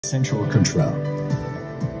central control.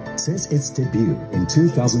 Since its debut in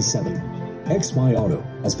 2007, XY Auto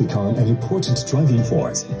has become an important driving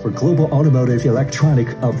force for global automotive electronic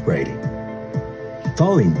upgrading.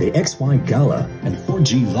 Following the XY Gala and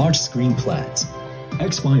 4G large-screen plans,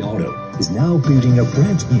 XY Auto is now building a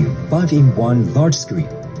brand-new 5-in-1 large-screen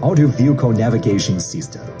auto vehicle navigation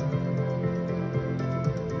system.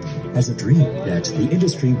 As a dream that the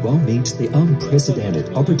industry will meet the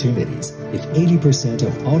unprecedented opportunities if 80%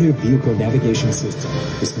 of auto vehicle navigation system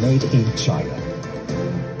is made in China.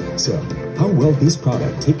 So, how will this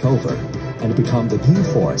product take over and become the new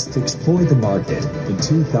force to exploit the market in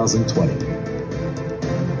 2020?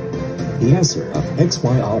 The answer of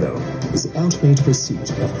XY Auto is the ultimate pursuit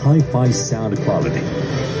of hi-fi sound quality.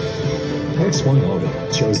 XY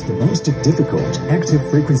Auto chose the most difficult active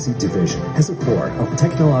frequency division as a core of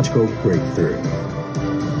technological breakthrough.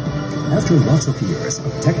 After lots of years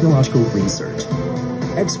of technological research,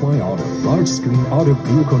 XY Auto large-screen auto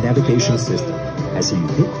vehicle navigation system has a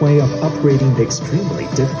unique way of upgrading the extremely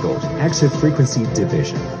difficult active frequency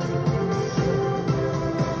division.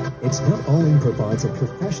 It not only provides a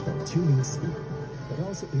professional tuning scheme, but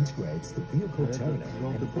also integrates the vehicle terminal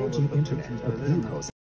and 4G internet of vehicles